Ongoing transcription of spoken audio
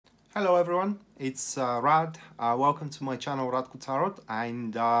Hello everyone, it's Rad. Welcome to my channel Radko Tarot,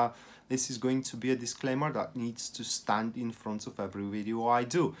 and this is going to be a disclaimer that needs to stand in front of every video I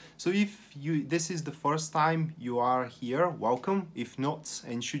do. So if this is the first time you are here, welcome. If not,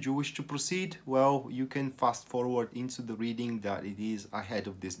 and should you wish to proceed, well, you can fast forward into the reading that it is ahead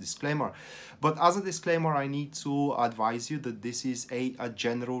of this disclaimer. But as a disclaimer, I need to advise you that this is a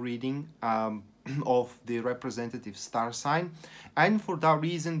general reading of the representative star sign, and for that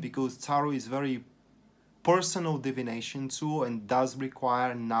reason, because tarot is very personal divination tool and does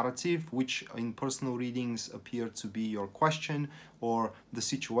require narrative, which in personal readings appear to be your question or the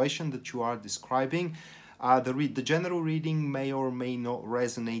situation that you are describing. The general reading may or may not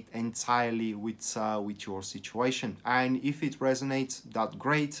resonate entirely with your situation, and if it resonates, that's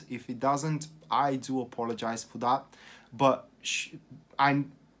great. If it doesn't, I do apologize for that, but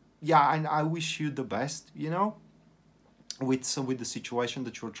and I wish you the best, you know, with the situation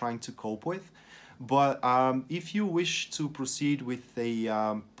that you're trying to cope with. But if you wish to proceed with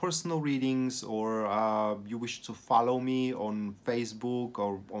the personal readings, or you wish to follow me on Facebook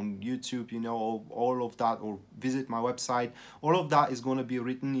or on YouTube, you know, all of that, or visit my website, all of that is going to be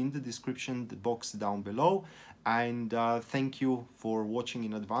written in the description box down below. And thank you for watching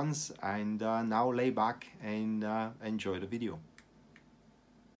in advance, and now lay back and enjoy the video.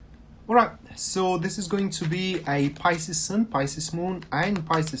 Alright, so this is going to be a Pisces Sun, Pisces Moon, and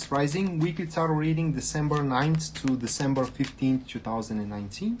Pisces Rising weekly tarot reading, December 9th to December 15th,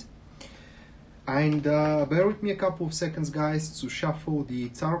 2019. And bear with me a couple of seconds, guys, to shuffle the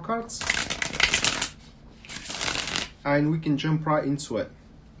tarot cards. And we can jump right into it.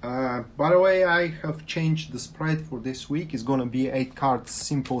 By the way, I have changed the spread for this week. It's going to be 8 cards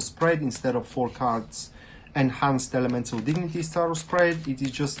simple spread instead of 4 cards enhanced elemental dignity tarot spread. It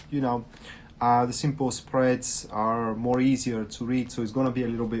is just, you know, the simple spreads are more easier to read, so it's going to be a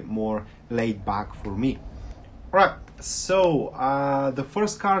little bit more laid back for me. Right, so the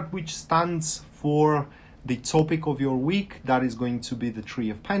first card, which stands for the topic of your week, that is going to be the Three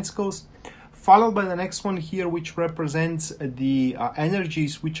of Pentacles, followed by the next one here, which represents the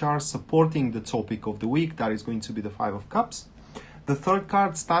energies which are supporting the topic of the week, that is going to be the Five of Cups. The third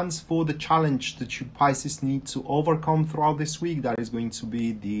card stands for the challenge that you Pisces need to overcome throughout this week. That is going to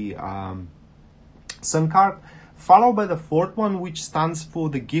be the Sun card, followed by the fourth one, which stands for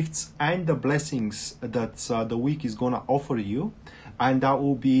the gifts and the blessings that the week is going to offer you, and that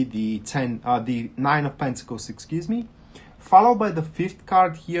will be the Nine of Pentacles, excuse me, followed by the fifth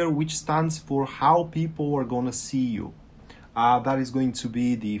card here, which stands for how people are going to see you. That is going to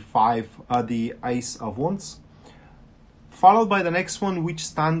be the Ace of Wands, followed by the next one, which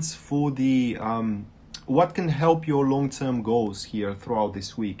stands for the what can help your long-term goals here throughout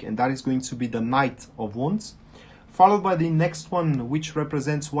this week, and that is going to be the Knight of Wands, followed by the next one, which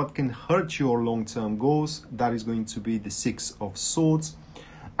represents what can hurt your long-term goals. That is going to be the Six of Swords,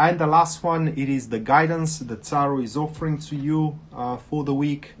 and the last one, it is the guidance that tarot is offering to you for the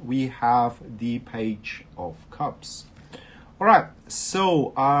week. We have the Page of Cups. All right,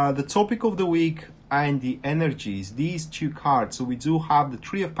 so the topic of the week and the energies, these two cards. So we do have the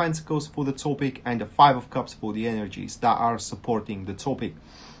Three of Pentacles for the topic and the Five of Cups for the energies that are supporting the topic.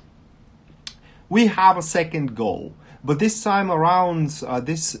 We have a second goal, but this time around,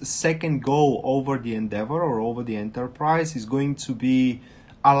 this second goal over the endeavor or over the enterprise is going to be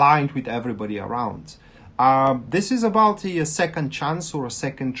aligned with everybody around. This is about a second chance or a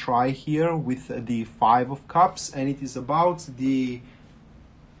second try here with the Five of Cups, and it is about the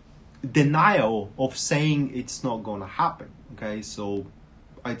denial of saying it's not gonna happen. Okay, so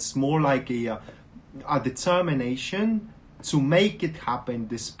it's more like a determination to make it happen,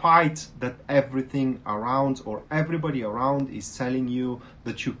 despite that everything around or everybody around is telling you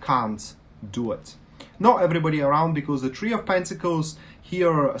that you can't do it. Not everybody around, because the Three of Pentacles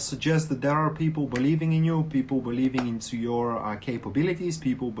here suggests that there are people believing in you, people believing into your capabilities,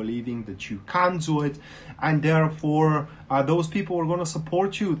 people believing that you can do it, and therefore those people are going to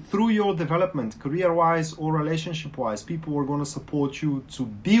support you through your development, career-wise or relationship-wise. People are going to support you to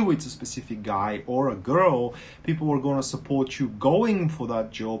be with a specific guy or a girl. People are going to support you going for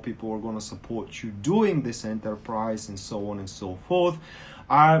that job. People are going to support you doing this enterprise, and so on and so forth.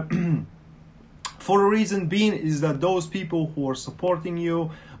 For a reason being is that those people who are supporting you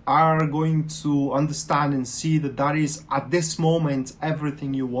are going to understand and see that that is at this moment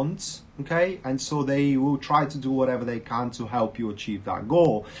everything you want, Okay, and so they will try to do whatever they can to help you achieve that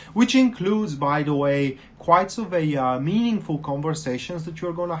goal, which includes, by the way, quite of a meaningful conversations that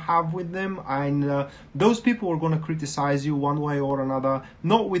you're going to have with them, and those people are going to criticize you one way or another,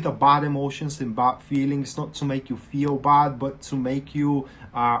 not with the bad emotions and bad feelings, not to make you feel bad, but to make you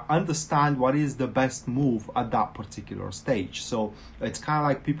understand what is the best move at that particular stage. So it's kind of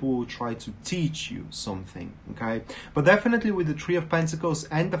like people will try to teach you something. Okay, but definitely with the Three of Pentacles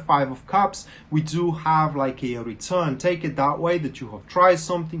and the Five of Cups, we do have like a return. Take it that way, that you have tried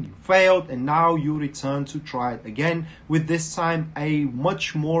something, you failed, and now you return to try it again, with this time a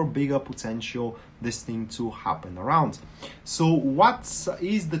much more bigger potential this thing to happen around. So what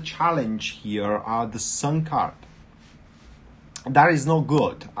is the challenge here? The Sun card. That is not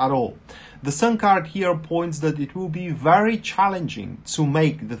good at all. The Sun card here points that it will be very challenging to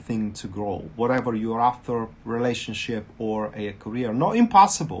make the thing to grow, whatever you're after, relationship or a career. Not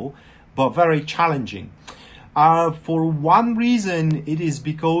impossible, but very challenging. For one reason, it is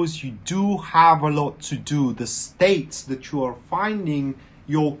because you do have a lot to do. The states that you are finding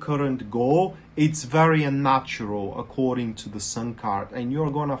your current goal, it's very unnatural according to the Sun card, and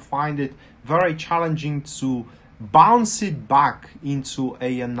you're going to find it very challenging to bounce it back into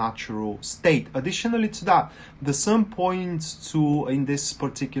a natural state. Additionally to that, the Sun points to, in this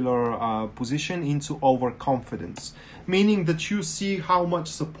particular position, into overconfidence, meaning that you see how much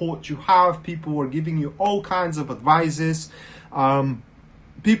support you have. People were giving you all kinds of advices.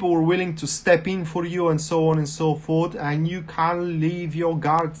 People were willing to step in for you, and so on and so forth, and you can leave your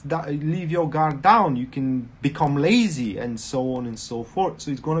guard down. You can become lazy, and so on and so forth.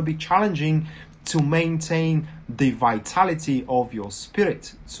 So it's going to be challenging to maintain the vitality of your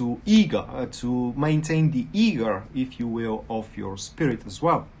spirit, to maintain the eager, if you will, of your spirit as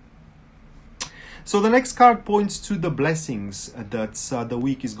well. So the next card points to the blessings that the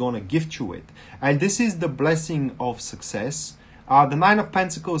week is going to gift you with, and this is the blessing of success. The Nine of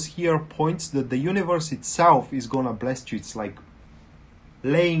Pentacles here points that the universe itself is going to bless you. It's like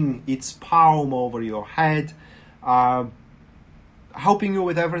laying its palm over your head, helping you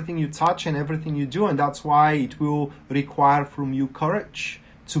with everything you touch and everything you do, and that's why it will require from you courage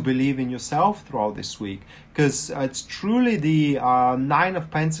to believe in yourself throughout this week, because it's truly the Nine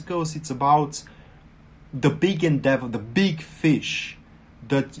of Pentacles. It's about the big endeavor, the big fish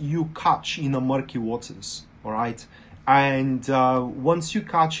that you catch in the murky waters, all right? And once you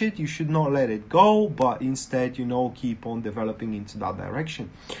catch it, you should not let it go, but instead, keep on developing into that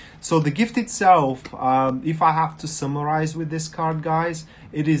direction. So the gift itself, if I have to summarize with this card, guys,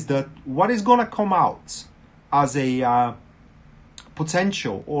 it is that what is going to come out as a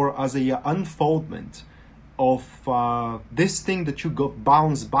potential or as a unfoldment of this thing that you got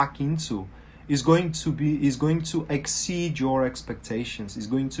bounced back into is going to exceed your expectations. Is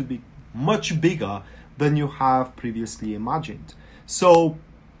going to be much bigger than you have previously imagined. So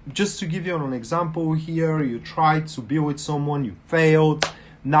just to give you an example here, you tried to be with someone, you failed.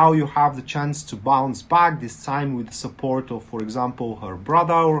 Now you have the chance to bounce back, this time with the support of, for example, her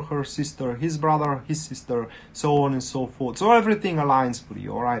brother or her sister, his brother, his sister, so on and so forth. So everything aligns for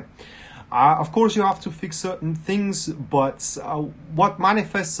you, all right? Of course, you have to fix certain things, but what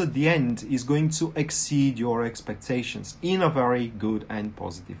manifests at the end is going to exceed your expectations in a very good and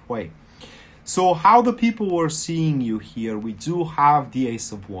positive way. So how the people were seeing you here, we do have the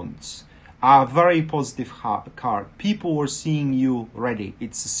Ace of Wands. A very positive card. People were seeing you ready.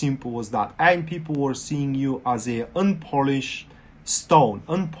 It's as simple as that. And people were seeing you as a unpolished stone,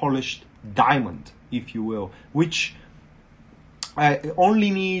 unpolished diamond, if you will, which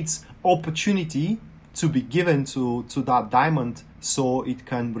only needs opportunity to be given to that diamond so it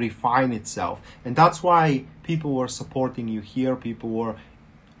can refine itself. And that's why people were supporting you here. People were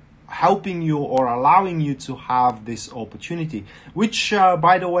helping you or allowing you to have this opportunity, which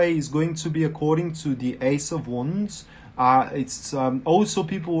by the way is going to be, according to the Ace of Wands, it's also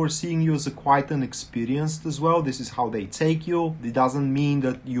people were seeing you as quite inexperienced as well. This is how they take you. It doesn't mean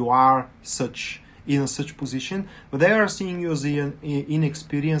that you are in such position, but they are seeing you as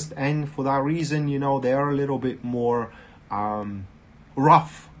inexperienced, and for that reason, they are a little bit more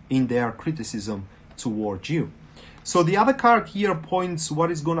rough in their criticism towards you. So the other card here points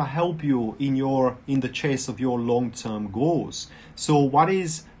what is going to help you in the chase of your long-term goals. So what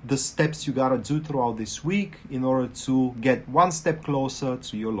is the steps you got to do throughout this week in order to get one step closer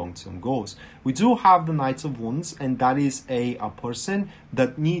to your long-term goals? We do have the Knight of Wands, and that is a person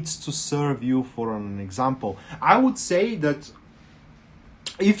that needs to serve you for an example. I would say that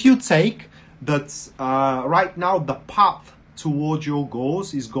if you take that right now the path towards your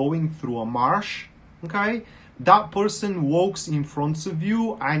goals is going through a marsh, okay? that person walks in front of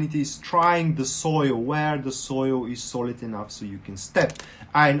you and it is trying the soil where the soil is solid enough so you can step.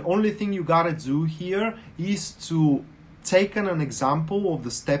 And only thing you gotta do here is to take an example of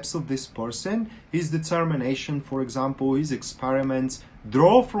the steps of this person, his determination, for example, his experiments,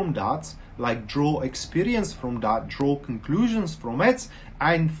 draw from that, like draw experience from that, draw conclusions from it,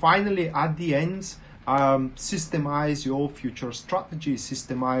 and finally at the end, systemize your future strategy,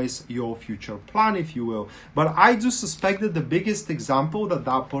 systemize your future plan, if you will. But I do suspect that the biggest example that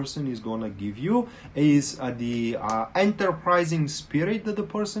that person is going to give you is the enterprising spirit that the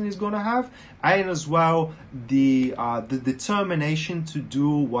person is going to have, and as well the determination to do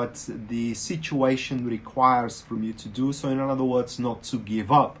what the situation requires from you to do. So in other words, not to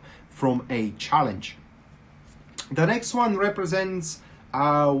give up from a challenge. The next one represents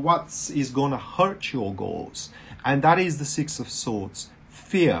what is going to hurt your goals, and that is the Six of Swords.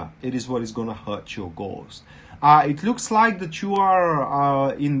 Fear, it is what is going to hurt your goals. It looks like that you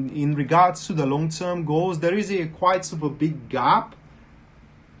are in regards to the long-term goals, there is a quite of a big gap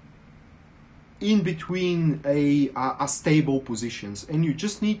in between a stable positions, and you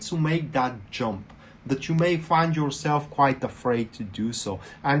just need to make that jump, that you may find yourself quite afraid to do so.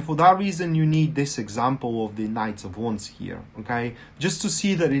 And for that reason, you need this example of the Knight of Wands here, okay? Just to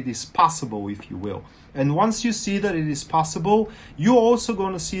see that it is possible, if you will. And once you see that it is possible, you're also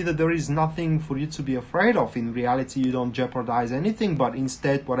going to see that there is nothing for you to be afraid of. In reality, you don't jeopardize anything, but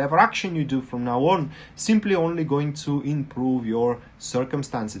instead, whatever action you do from now on, simply only going to improve your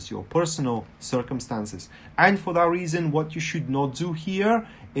circumstances, your personal circumstances. And for that reason, what you should not do here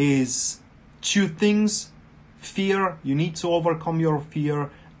is two things. Fear, you need to overcome your fear,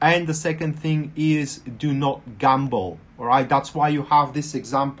 and the second thing is do not gamble. All right, that's why you have this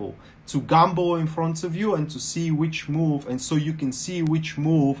example, to gamble in front of you and to see which move, and so you can see which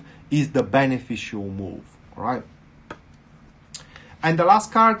move is the beneficial move. All right. And the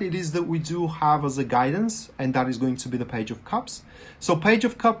last card it is that we do have as a guidance, and that is going to be the Page of Cups. So Page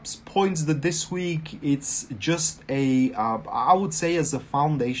of Cups points that this week it's just I would say as a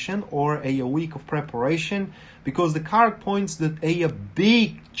foundation or a week of preparation, because the card points that a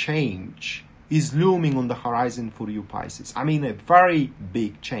big change is looming on the horizon for you, Pisces. I mean, a very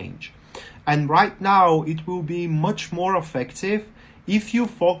big change. And right now it will be much more effective if you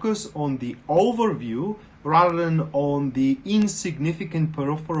focus on the overview rather than on the insignificant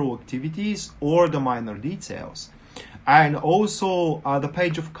peripheral activities or the minor details. And also the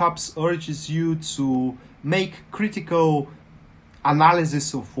Page of Cups urges you to make critical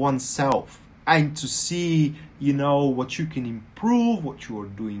analysis of oneself and to see, you know, what you can improve, what you are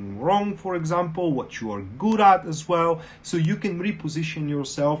doing wrong, for example, what you are good at as well, so you can reposition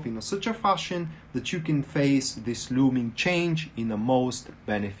yourself in such a fashion that you can face this looming change in the most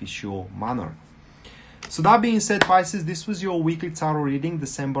beneficial manner. So that being said, Pisces, this was your weekly tarot reading,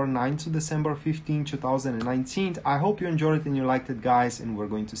 December 9 to December 15, 2019. I hope you enjoyed it and you liked it, guys, and we're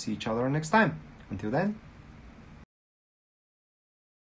going to see each other next time. Until then.